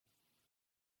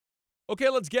Okay,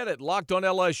 let's get it. Locked on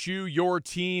LSU, your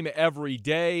team every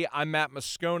day. I'm Matt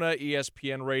Moscona,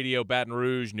 ESPN Radio, Baton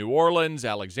Rouge, New Orleans,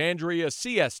 Alexandria,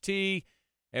 CST,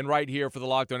 and right here for the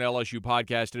Locked on LSU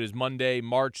podcast. It is Monday,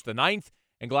 March the 9th,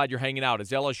 and glad you're hanging out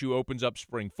as LSU opens up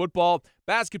spring football.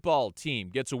 Basketball team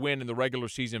gets a win in the regular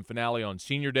season finale on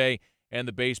Senior Day, and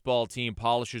the baseball team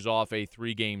polishes off a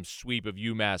 3-game sweep of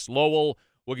UMass Lowell.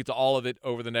 We'll get to all of it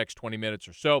over the next 20 minutes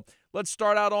or so. Let's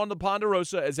start out on the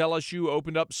Ponderosa as LSU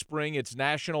opened up spring, its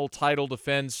national title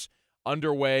defense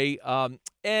underway.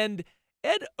 And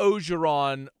Ed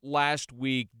Orgeron last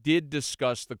week did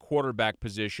discuss the quarterback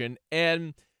position,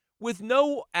 and with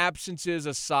no absences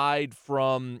aside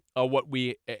from what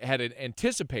we had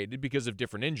anticipated because of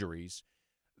different injuries,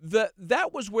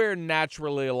 that was where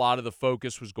naturally a lot of the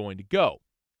focus was going to go,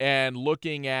 and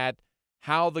looking at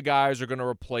how the guys are going to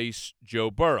replace Joe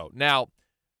Burrow. Now,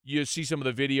 you see some of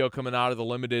the video coming out of the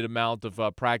limited amount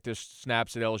of practice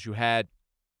snaps that LSU had.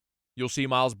 You'll see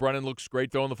Miles Brennan looks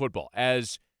great throwing the football,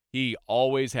 as he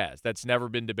always has. That's never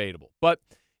been debatable. But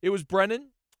it was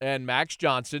Brennan and Max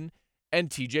Johnson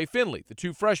and TJ Finley, the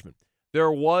two freshmen.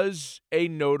 There was a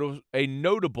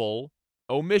notable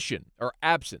omission or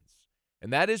absence,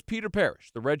 and that is Peter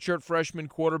Parrish. The redshirt freshman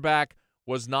quarterback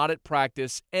was not at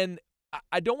practice, and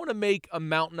I don't want to make a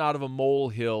mountain out of a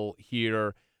molehill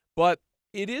here, but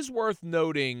it is worth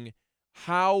noting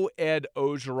how Ed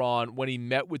Orgeron, when he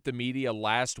met with the media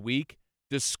last week,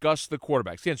 discussed the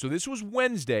quarterbacks. Again, so this was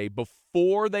Wednesday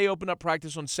before they opened up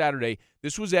practice on Saturday.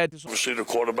 This was Ed. Obviously, the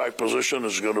quarterback position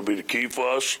is going to be the key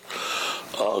for us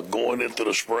going into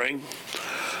the spring.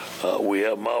 We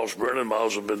have Miles Brennan.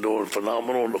 Miles has been doing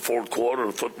phenomenal in the fourth quarter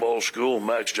in football school.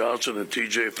 Max Johnson and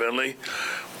TJ Finley.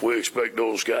 We expect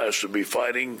those guys to be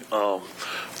fighting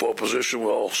for a position.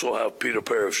 We'll also have Peter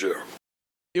Parrish there.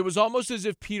 It was almost as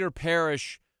if Peter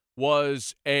Parrish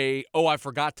was I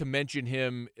forgot to mention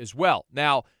him as well.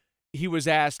 Now, he was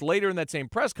asked later in that same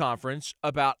press conference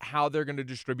about how they're going to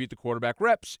distribute the quarterback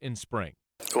reps in spring.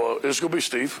 Well, it's going to be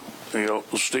Steve.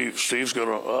 Steve's going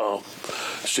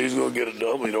to get it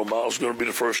done. Miles is going to be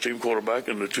the first team quarterback,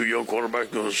 and the two young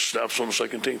quarterbacks going to snaps on the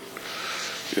second team.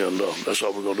 And that's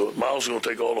how we're going to do it. Miles is going to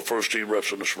take all the first team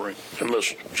reps in the spring,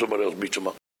 unless somebody else beats him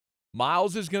up.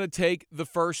 Miles is going to take the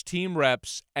first team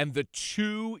reps, and the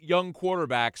two young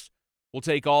quarterbacks will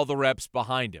take all the reps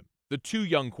behind him. The two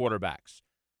young quarterbacks.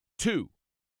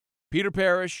 Peter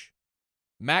Parrish,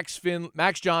 Max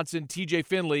Johnson, TJ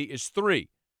Finley is 3.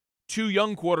 Two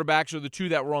young quarterbacks are the two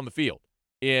that were on the field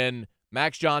in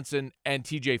Max Johnson and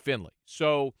TJ Finley.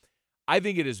 So I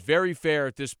think it is very fair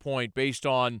at this point, based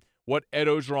on what Ed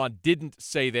Orgeron didn't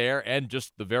say there and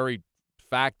just the very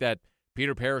fact that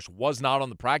Peter Parrish was not on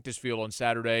the practice field on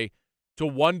Saturday, to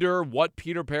wonder what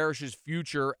Peter Parrish's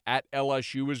future at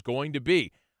LSU is going to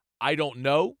be. I don't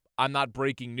know. I'm not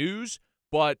breaking news,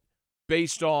 but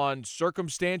based on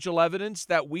circumstantial evidence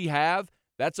that we have,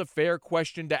 that's a fair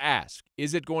question to ask.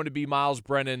 Is it going to be Miles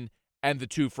Brennan and the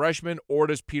two freshmen, or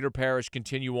does Peter Parrish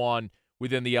continue on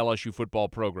within the LSU football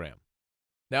program?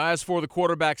 Now, as for the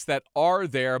quarterbacks that are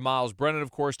there, Miles Brennan,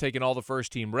 of course, taking all the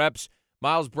first-team reps.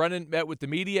 Miles Brennan met with the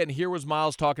media, and here was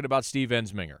Miles talking about Steve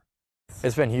Ensminger.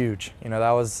 It's been huge.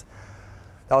 That was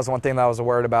one thing that I was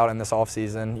worried about in this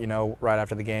offseason, right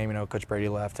after the game. Coach Brady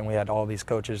left, and we had all these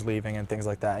coaches leaving and things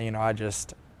like that.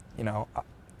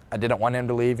 I didn't want him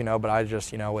to leave, but I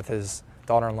just, with his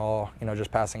daughter-in-law,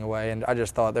 just passing away, and I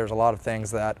just thought there's a lot of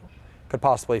things that could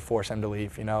possibly force him to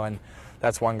leave, and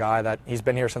that's one guy that he's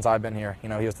been here since I've been here. He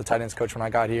was the tight ends coach when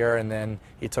I got here, and then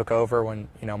he took over when,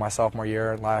 my sophomore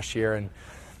year last year, and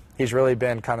he's really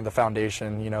been kind of the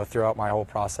foundation, throughout my whole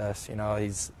process.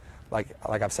 He's like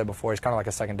I've said before, he's kind of like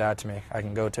a second dad to me. I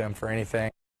can go to him for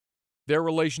anything. Their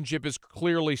relationship is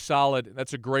clearly solid.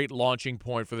 That's a great launching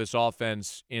point for this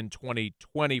offense in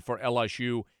 2020 for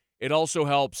LSU. It also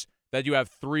helps that you have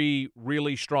 3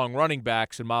 really strong running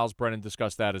backs, and Miles Brennan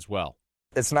discussed that as well.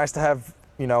 It's nice to have,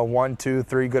 1, 2,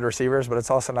 3 good receivers, but it's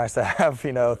also nice to have,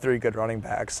 3 good running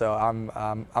backs. So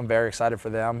I'm very excited for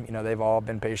them. They've all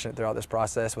been patient throughout this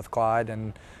process with Clyde,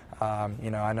 and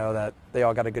I know that they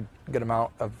all got a good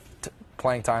amount of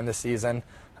playing time this season.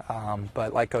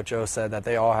 But like Coach O said, that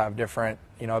they all have different,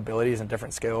 abilities and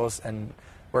different skills, and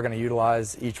we're going to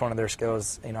utilize each one of their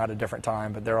skills, at a different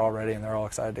time. But they're all ready and they're all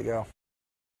excited to go.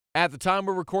 At the time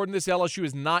we're recording this, LSU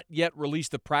has not yet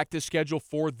released the practice schedule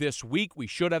for this week. We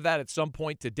should have that at some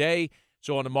point today.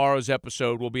 So on tomorrow's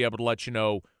episode, we'll be able to let you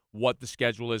know what the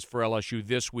schedule is for LSU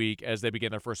this week as they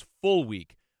begin their first full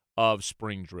week of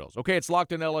spring drills. Okay, it's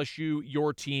Locked on LSU,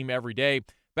 your team every day.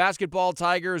 Basketball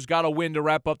Tigers got a win to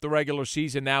wrap up the regular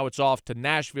season. Now it's off to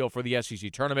Nashville for the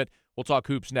SEC tournament. We'll talk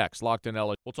hoops next. Locked on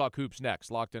LSU. We'll talk hoops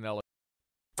next. Locked on LSU.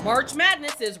 March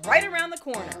Madness is right around the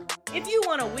corner. If you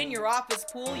want to win your office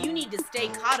pool, you need to stay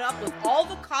caught up with all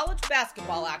the college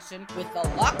basketball action with the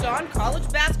Locked On College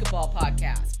Basketball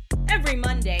Podcast. Every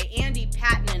Monday, Andy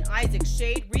Patton and Isaac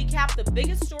Shade recap the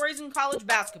biggest stories in college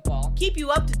basketball, keep you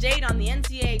up to date on the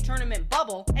NCAA tournament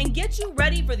bubble, and get you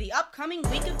ready for the upcoming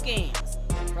week of games.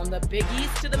 From the Big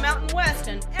East to the Mountain West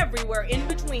and everywhere in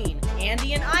between,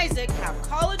 Andy and Isaac have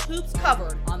college hoops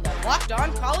covered on the Locked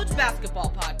On College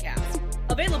Basketball Podcast.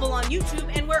 Available on YouTube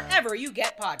and wherever you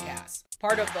get podcasts.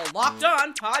 Part of the Locked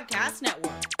On Podcast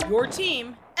Network. Your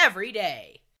team every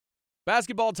day.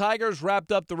 Basketball Tigers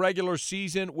wrapped up the regular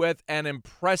season with an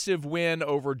impressive win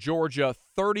over Georgia,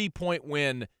 30-point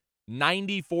win,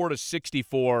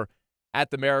 94-64 at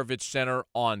the Maravich Center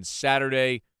on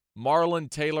Saturday. Marlon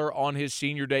Taylor on his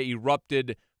senior day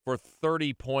erupted for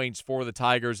 30 points for the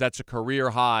Tigers. That's a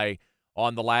career high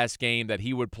on the last game that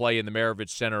he would play in the Maravich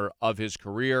Center of his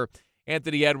career.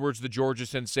 Anthony Edwards, the Georgia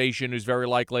sensation, who's very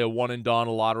likely a one-and-done,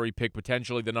 a lottery pick,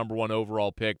 potentially the number 1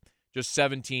 overall pick, just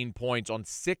 17 points on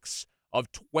 6 of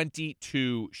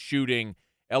 22 shooting.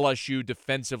 LSU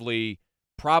defensively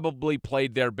probably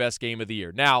played their best game of the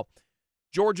year. Now,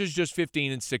 Georgia's just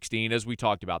 15-16, as we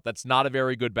talked about. That's not a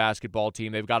very good basketball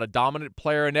team. They've got a dominant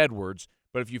player in Edwards,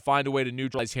 but if you find a way to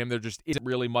neutralize him, there just isn't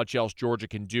really much else Georgia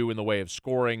can do in the way of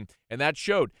scoring, and that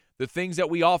showed. The things that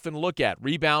we often look at,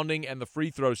 rebounding and the free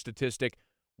throw statistic,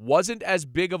 wasn't as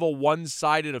big of a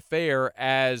one-sided affair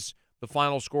as the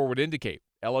final score would indicate.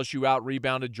 LSU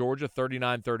out-rebounded Georgia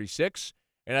 39-36,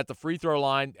 and at the free throw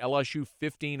line, LSU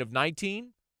 15 of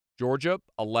 19, Georgia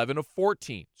 11 of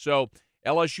 14. So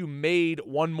LSU made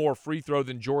one more free throw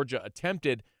than Georgia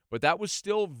attempted, but that was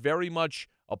still very much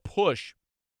a push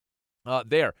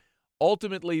there.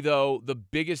 Ultimately, though, the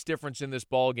biggest difference in this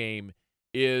ball game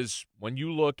is when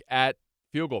you look at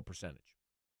field goal percentage.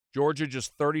 Georgia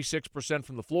just 36%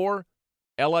 from the floor.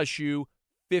 LSU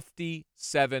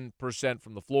 57%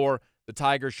 from the floor. The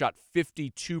Tigers shot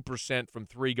 52% from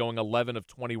three, going 11 of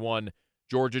 21.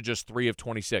 Georgia just 3 of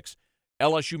 26.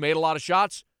 LSU made a lot of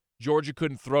shots. Georgia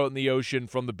couldn't throw it in the ocean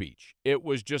from the beach. It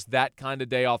was just that kind of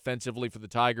day offensively for the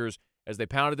Tigers as they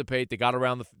pounded the paint, they got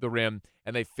around the rim,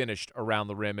 and they finished around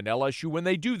the rim. And LSU, when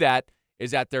they do that,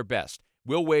 is at their best.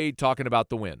 Will Wade talking about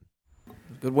the win.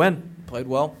 Good win. Played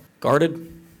well.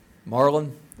 Guarded.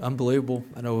 Marlon, unbelievable.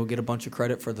 I know he'll get a bunch of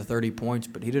credit for the 30 points,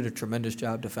 but he did a tremendous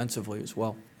job defensively as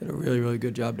well. Did a really, really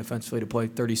good job defensively to play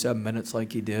 37 minutes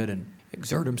like he did and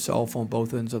exert himself on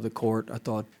both ends of the court. I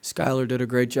thought Skylar did a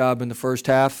great job in the first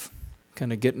half,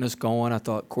 kind of getting us going. I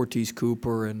thought Cortez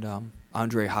Cooper and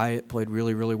Andre Hyatt played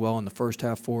really, really well in the first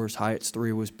half for us. Hyatt's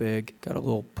 3 was big. Got a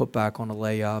little putback on a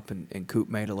layup, and Coop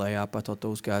made a layup. I thought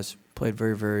those guys played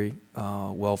very, very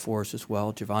well for us as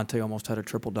well. Javante almost had a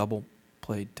triple-double.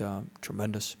 Played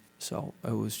tremendous. So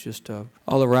it was just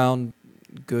all-around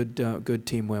good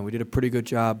team win. We did a pretty good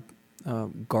job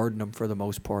guarding them for the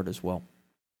most part as well.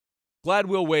 Glad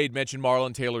Will Wade mentioned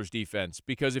Marlon Taylor's defense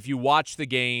because if you watch the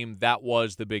game, that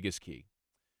was the biggest key.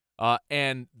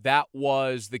 And that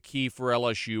was the key for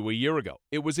LSU a year ago.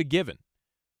 It was a given.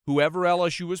 Whoever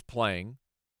LSU was playing,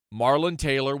 Marlon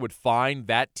Taylor would find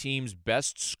that team's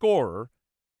best scorer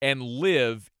and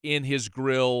live in his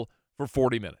grill for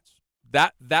 40 minutes.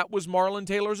 That was Marlon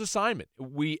Taylor's assignment.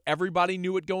 Everybody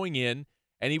knew it going in,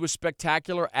 and he was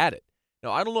spectacular at it.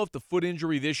 Now, I don't know if the foot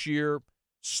injury this year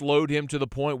slowed him to the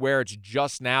point where it's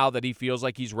just now that he feels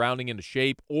like he's rounding into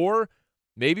shape, or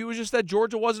maybe it was just that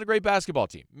Georgia wasn't a great basketball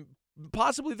team.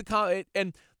 Possibly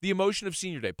and the emotion of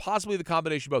senior day, possibly the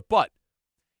combination of both. But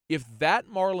if that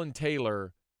Marlon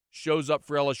Taylor shows up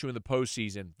for LSU in the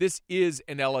postseason, this is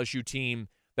an LSU team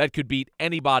that could beat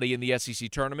anybody in the SEC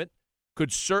tournament,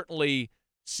 could certainly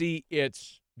see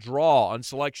its draw on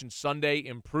Selection Sunday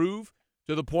improve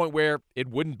to the point where it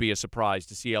wouldn't be a surprise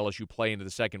to see LSU play into the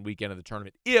second weekend of the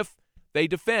tournament if they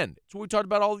defend. It's what we talked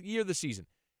about all year this season.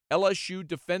 LSU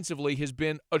defensively has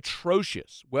been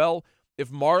atrocious. Well, if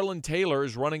Marlon Taylor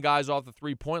is running guys off the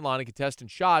three-point line and contesting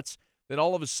shots, then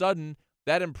all of a sudden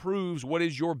that improves what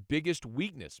is your biggest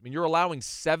weakness. I mean, you're allowing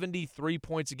 73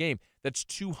 points a game. That's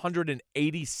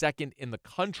 282nd in the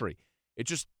country. It's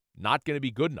just not going to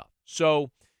be good enough.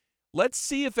 So let's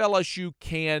see if LSU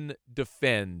can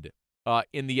defend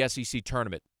in the SEC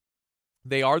tournament.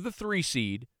 They are the 3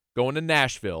 seed going to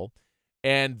Nashville,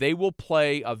 and they will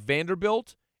play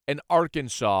Vanderbilt and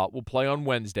Arkansas will play on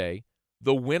Wednesday.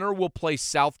 The winner will play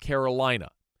South Carolina.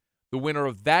 The winner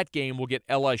of that game will get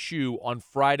LSU on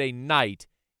Friday night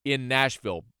in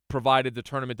Nashville, provided the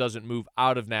tournament doesn't move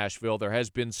out of Nashville. There has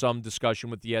been some discussion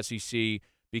with the SEC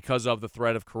because of the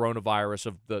threat of coronavirus,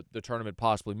 of the tournament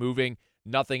possibly moving.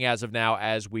 Nothing as of now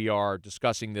as we are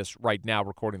discussing this right now,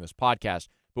 recording this podcast.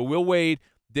 But Will Wade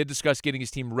did discuss getting his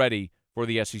team ready for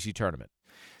the SEC tournament.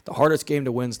 The hardest game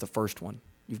to win is the first one.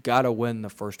 You've got to win the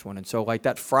first one. And so, like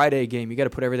that Friday game, you got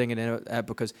to put everything in it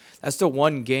because that's the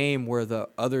one game where the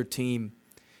other team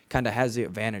kind of has the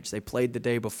advantage. They played the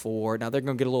day before. Now they're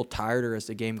going to get a little tireder as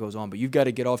the game goes on, but you've got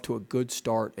to get off to a good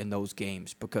start in those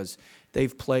games because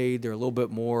they've played. They're a little bit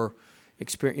more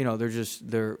experienced. You know,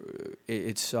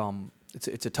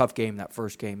 it's a tough game, that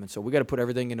first game, and so we got to put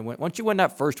everything into win. Once you win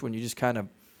that first one, you just kind of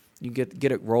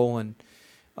get it rolling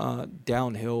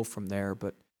downhill from there.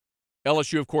 But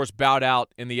LSU, of course, bowed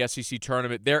out in the SEC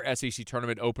tournament, their SEC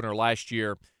tournament opener last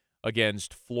year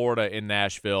against Florida in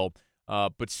Nashville,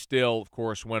 but still, of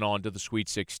course, went on to the Sweet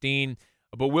 16.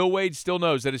 But Will Wade still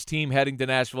knows that his team heading to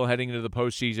Nashville, heading into the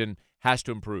postseason, has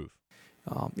to improve.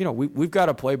 You know, we've got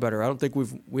to play better. I don't think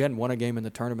we hadn't won a game in the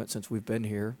tournament since we've been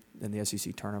here in the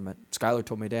SEC tournament. Skyler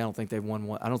told me today I don't think they've won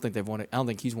one. I don't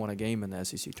think he's won a game in the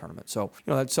SEC tournament. So,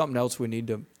 you know, that's something else we need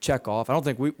to check off. I don't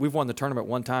think we've won the tournament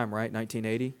one time, right?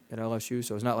 1980 at LSU.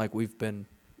 So it's not like we've been,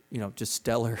 you know, just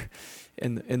stellar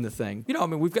in the thing. You know, I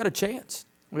mean, we've got a chance.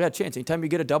 We got a chance. Anytime you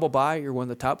get a double bye, you're one of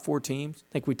the top 4 teams.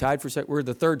 I think we tied for we're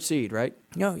the 3rd seed, right?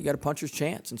 You know, you got a puncher's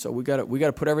chance, and so we got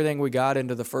to put everything we got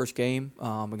into the first game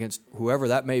against whoever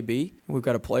that may be. We've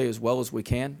got to play as well as we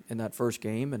can in that first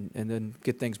game, and then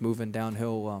get things moving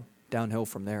downhill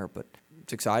from there. But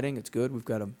it's exciting. It's good. We've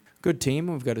got a good team.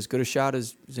 We've got as good a shot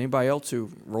as anybody else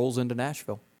who rolls into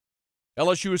Nashville.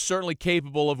 LSU is certainly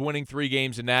capable of winning 3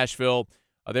 games in Nashville.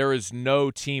 There is no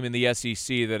team in the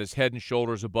SEC that is head and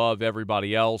shoulders above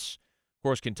everybody else. Of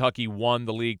course, Kentucky won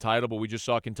the league title, but we just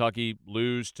saw Kentucky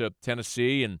lose to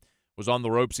Tennessee and was on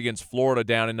the ropes against Florida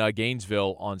down in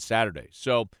Gainesville on Saturday.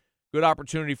 So good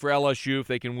opportunity for LSU if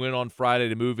they can win on Friday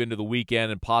to move into the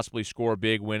weekend and possibly score a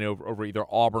big win over either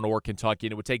Auburn or Kentucky.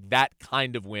 And it would take that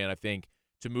kind of win, I think,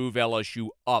 to move LSU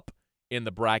up in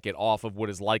the bracket off of what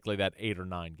is likely that 8 or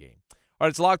 9 game. All right,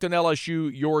 it's Locked on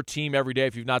LSU, your team every day.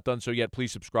 If you've not done so yet,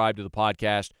 please subscribe to the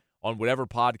podcast on whatever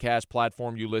podcast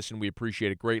platform you listen. We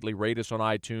appreciate it greatly. Rate us on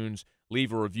iTunes,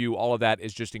 leave a review. All of that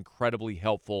is just incredibly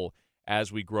helpful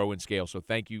as we grow and scale. So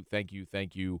thank you, thank you,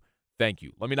 thank you, thank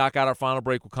you. Let me knock out our final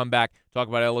break. We'll come back, talk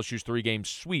about LSU's 3-game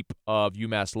sweep of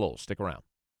UMass Lowell. Stick around.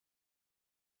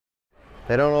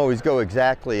 They don't always go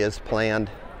exactly as planned.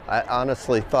 I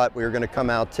honestly thought we were going to come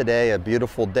out today, a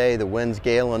beautiful day, the wind's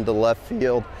galing to left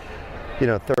field. You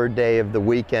know, 3rd day of the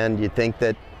weekend, you'd think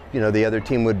that, you know, the other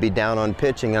team would be down on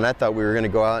pitching, and I thought we were going to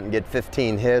go out and get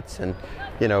 15 hits and,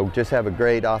 you know, just have a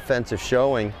great offensive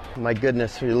showing. My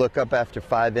goodness, you look up after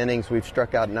 5 innings, we've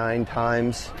struck out 9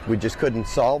 times. We just couldn't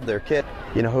solve their kit.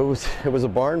 You know, it was a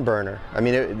barn burner. I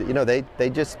mean, they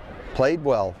just played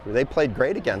well. They played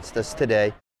great against us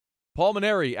today. Paul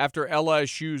Mainieri, after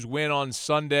LSU's win on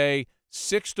Sunday,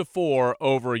 6-4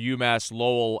 over UMass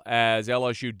Lowell, as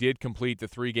LSU did complete the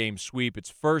 3-game sweep, its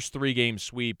first 3-game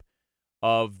sweep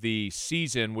of the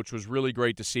season, which was really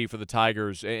great to see for the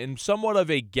Tigers, and somewhat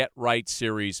of a get-right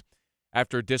series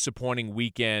after a disappointing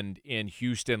weekend in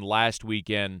Houston last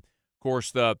weekend. Of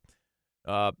course, the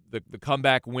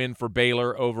comeback win for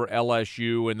Baylor over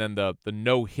LSU, and then the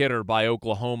no-hitter by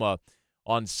Oklahoma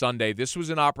on Sunday. This was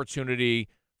an opportunity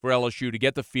for LSU to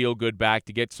get the feel-good back,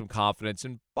 to get some confidence,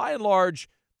 and by and large,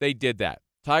 they did that.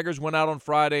 Tigers went out on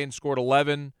Friday and scored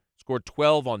 11, scored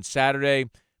 12 on Saturday,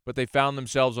 but they found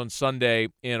themselves on Sunday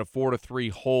in a 4-3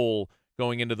 hole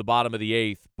going into the bottom of the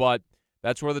 8th. But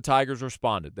that's where the Tigers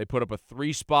responded. They put up a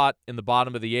 3-spot in the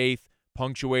bottom of the 8th,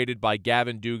 punctuated by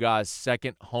Gavin Dugas'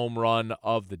 second home run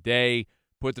of the day,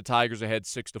 put the Tigers ahead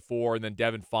 6-4, and then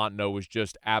Devin Fontenot was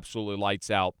just absolutely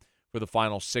lights out for the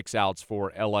final 6 outs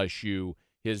for LSU.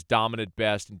 His dominant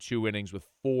best in 2 innings with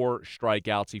 4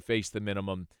 strikeouts. He faced the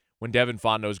minimum. When Devin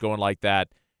Fontenot is going like that,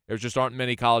 there just aren't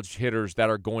many college hitters that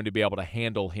are going to be able to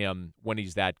handle him when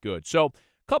he's that good. So a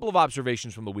couple of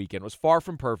observations from the weekend. It was far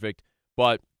from perfect,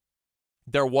 but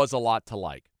there was a lot to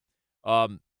like.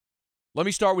 Let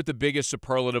me start with the biggest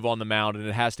superlative on the mound, and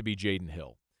it has to be Jaden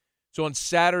Hill. So on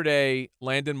Saturday,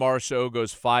 Landon Marceau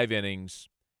goes 5 innings,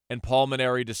 and Paul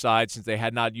Mainieri decides, since they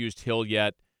had not used Hill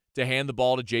yet, to hand the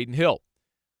ball to Jaden Hill.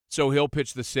 So Hill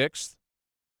pitched the 6th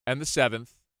and the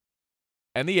 7th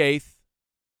and the 8th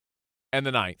and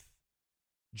the 9th.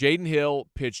 Jaden Hill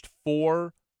pitched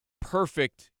 4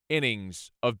 perfect innings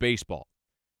of baseball.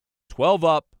 12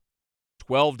 up,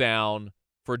 12 down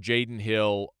for Jaden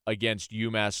Hill against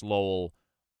UMass Lowell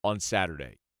on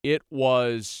Saturday. It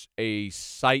was a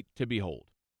sight to behold.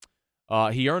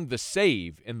 He earned the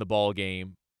save in the ball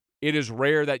game it is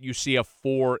rare that you see a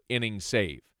 4-inning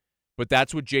save. But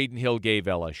that's what Jaden Hill gave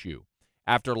LSU.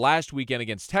 After last weekend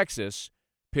against Texas,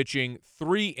 pitching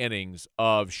 3 innings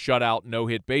of shutout,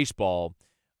 no-hit baseball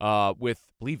with,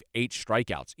 I believe, 8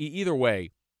 strikeouts. Either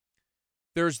way,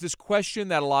 there's this question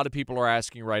that a lot of people are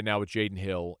asking right now with Jaden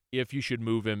Hill, if you should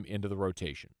move him into the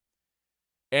rotation.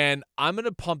 And I'm going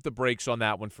to pump the brakes on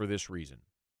that one for this reason.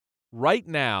 Right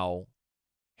now,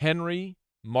 Henry,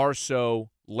 Marceau,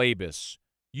 Labus,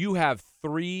 you have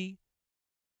 3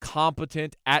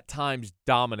 competent, at times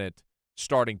dominant,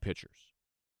 starting pitchers.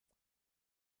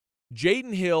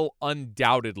 Jaden Hill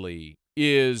undoubtedly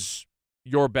is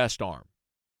your best arm.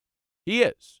 He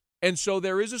is. And so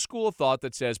there is a school of thought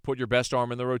that says put your best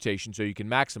arm in the rotation so you can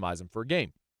maximize him for a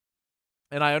game.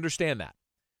 And I understand that.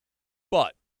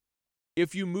 But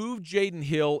if you move Jaden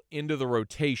Hill into the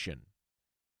rotation,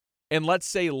 and let's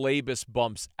say Labus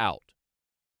bumps out,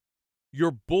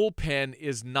 your bullpen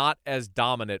is not as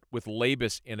dominant with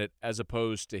Labus in it as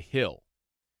opposed to Hill.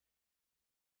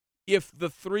 If the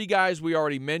 3 guys we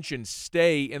already mentioned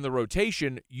stay in the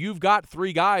rotation, you've got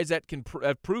 3 guys that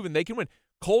have proven they can win.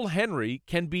 Cole Henry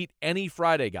can beat any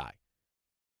Friday guy.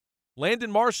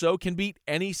 Landon Marceau can beat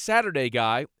any Saturday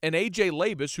guy. And A.J.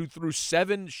 Labus, who threw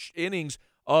 7 innings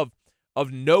of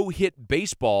no-hit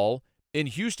baseball in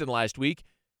Houston last week,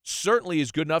 certainly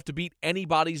is good enough to beat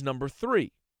anybody's number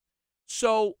 3.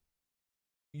 So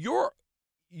you're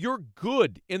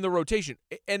good in the rotation.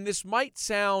 And this might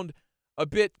sound a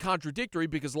bit contradictory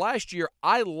because last year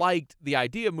I liked the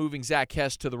idea of moving Zach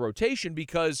Hess to the rotation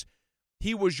because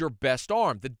he was your best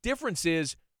arm. The difference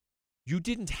is you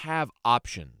didn't have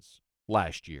options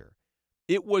last year.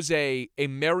 It was a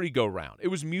merry-go-round. It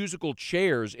was musical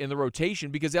chairs in the rotation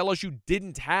because LSU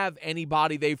didn't have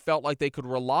anybody they felt like they could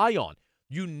rely on.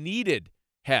 You needed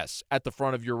Hess at the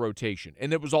front of your rotation,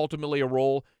 and it was ultimately a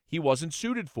role he wasn't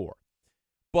suited for.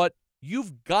 But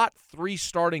you've got 3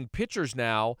 starting pitchers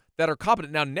now that are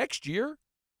competent. Now, next year,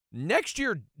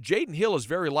 Jaden Hill is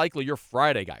very likely your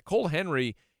Friday guy. Cole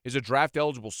Henry is a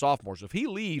draft-eligible sophomore, so if he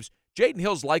leaves, Jaden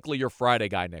Hill's likely your Friday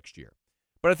guy next year.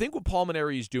 But I think what Paul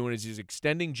Mainieri is doing is he's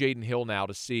extending Jaden Hill now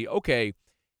to see, okay,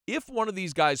 if one of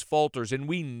these guys falters and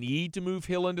we need to move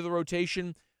Hill into the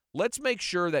rotation, let's make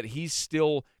sure that he's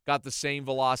still got the same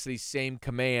velocity, same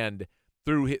command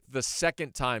through the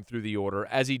second time through the order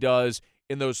as he does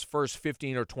in those first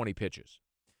 15 or 20 pitches.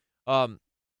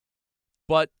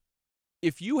 But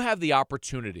if you have the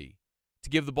opportunity to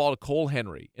give the ball to Cole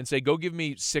Henry and say, go give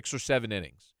me 6 or 7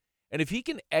 innings, and if he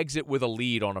can exit with a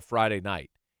lead on a Friday night,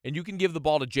 and you can give the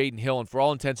ball to Jaden Hill, and for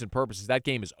all intents and purposes, that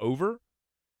game is over,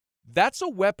 that's a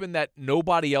weapon that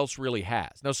nobody else really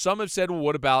has. Now, some have said, well,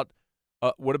 what about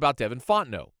Devin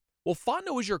Fontenot? Well,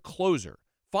 Fontenot is your closer.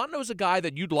 Fontenot is a guy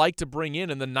that you'd like to bring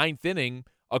in the 9th inning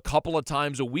a couple of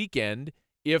times a weekend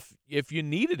if you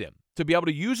needed him to be able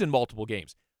to use in multiple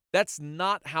games. That's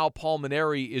not how Paul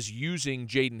Mainieri is using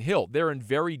Jaden Hill. They're in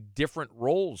very different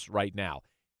roles right now.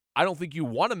 I don't think you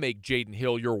want to make Jaden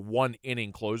Hill your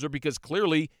 1-inning closer because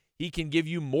clearly he can give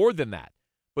you more than that.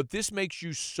 But this makes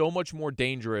you so much more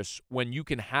dangerous when you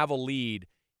can have a lead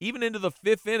even into the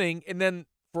 5th inning, and then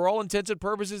for all intents and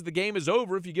purposes, the game is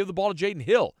over if you give the ball to Jaden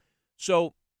Hill.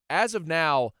 So as of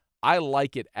now, I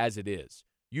like it as it is.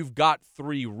 You've got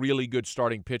 3 really good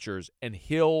starting pitchers, and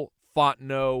Hill,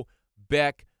 Fontenot,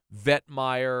 Beck,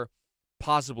 Vetmeyer,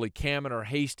 possibly Kamen or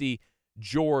Hasty,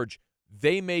 George,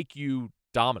 they make you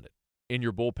dominant in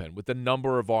your bullpen with the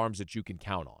number of arms that you can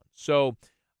count on. So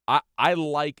I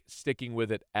like sticking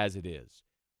with it as it is.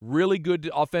 Really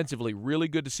good offensively, really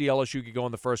good to see LSU get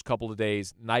going the first couple of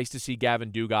days. Nice to see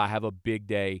Gavin Dugas have a big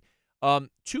day. 2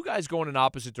 guys going in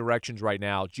opposite directions right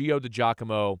now, Gio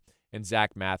DiGiacomo and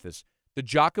Zach Mathis.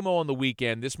 DiGiacomo on the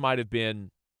weekend, this might have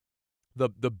been the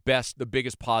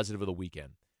biggest positive of the weekend.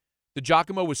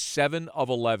 DiGiacomo was 7 of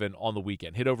 11 on the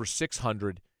weekend, hit over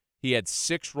 600. He had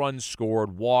 6 runs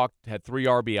scored, walked, had 3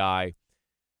 RBI.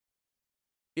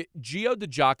 Gio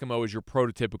DiGiacomo is your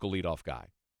prototypical leadoff guy.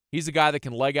 He's the guy that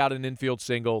can leg out an infield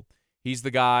single. He's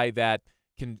the guy that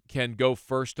can go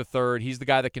first to third. He's the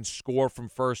guy that can score from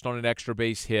first on an extra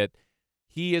base hit.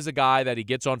 He is a guy that he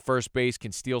gets on first base,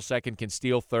 can steal second, can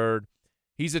steal third.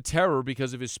 He's a terror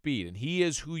because of his speed, and he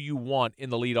is who you want in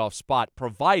the leadoff spot,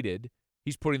 provided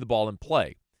he's putting the ball in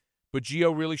play. But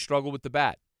Gio really struggled with the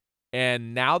bat.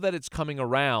 And now that it's coming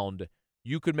around,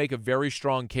 you could make a very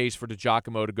strong case for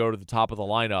DiGiacomo to go to the top of the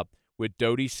lineup with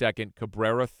Doty second,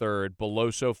 Cabrera third,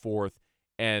 Beloso fourth,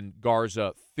 and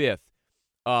Garza fifth.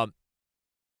 And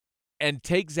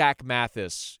take Zach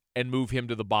Mathis and move him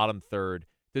to the bottom third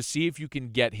to see if you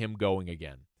can get him going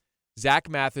again. Zach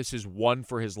Mathis is 1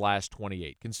 for his last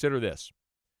 28. Consider this.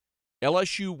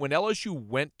 when LSU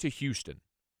went to Houston,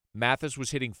 Mathis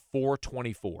was hitting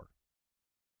 .424.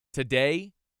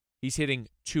 Today, he's hitting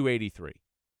 .283.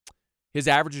 His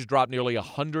average has dropped nearly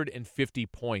 150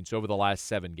 points over the last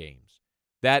 7 games.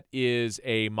 That is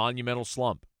a monumental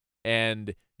slump,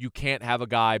 and you can't have a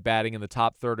guy batting in the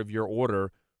top third of your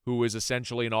order who is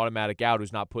essentially an automatic out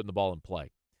who's not putting the ball in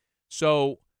play.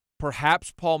 So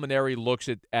perhaps Paul Mainieri looks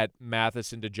at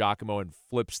Mathis and DiGiacomo and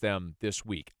flips them this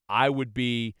week. I would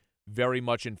be very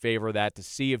much in favor of that to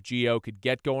see if Gio could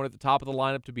get going at the top of the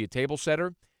lineup to be a table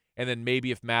setter, and then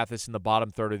maybe if Mathis in the bottom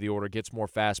third of the order gets more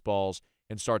fastballs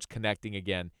and starts connecting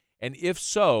again. And if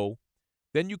so,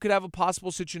 then you could have a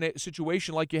possible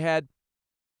situation like you had,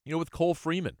 with Cole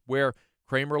Freeman, where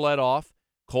Kramer led off,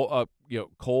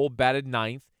 Cole batted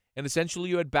ninth, and essentially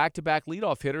you had back-to-back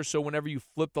leadoff hitters, so whenever you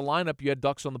flip the lineup, you had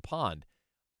ducks on the pond.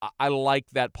 I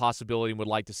like that possibility and would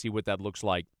like to see what that looks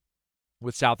like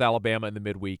with South Alabama in the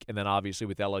midweek, and then obviously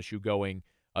with LSU going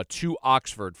to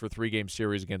Oxford for a 3-game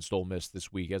series against Ole Miss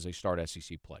this week as they start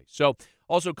SEC play. So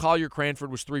also Collier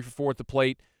Cranford was 3 for 4 at the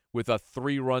plate with a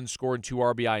 3-run score and 2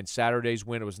 RBI in Saturday's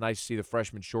win. It was nice to see the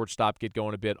freshman shortstop get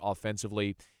going a bit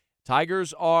offensively.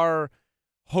 Tigers are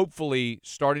hopefully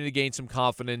starting to gain some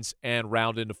confidence and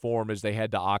round into form as they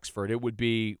head to Oxford. It would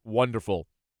be wonderful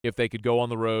if they could go on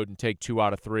the road and take 2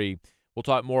 out of 3. We'll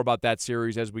talk more about that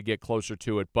series as we get closer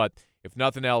to it, but if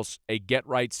nothing else, a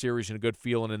get-right series and a good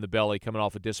feeling in the belly coming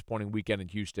off a disappointing weekend in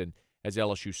Houston as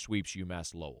LSU sweeps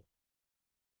UMass Lowell.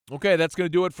 Okay, that's going to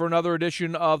do it for another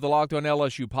edition of the Locked On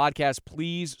LSU podcast.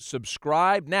 Please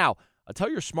subscribe. Now, tell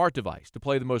your smart device to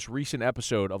play the most recent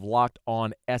episode of Locked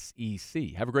On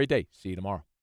SEC. Have a great day. See you tomorrow.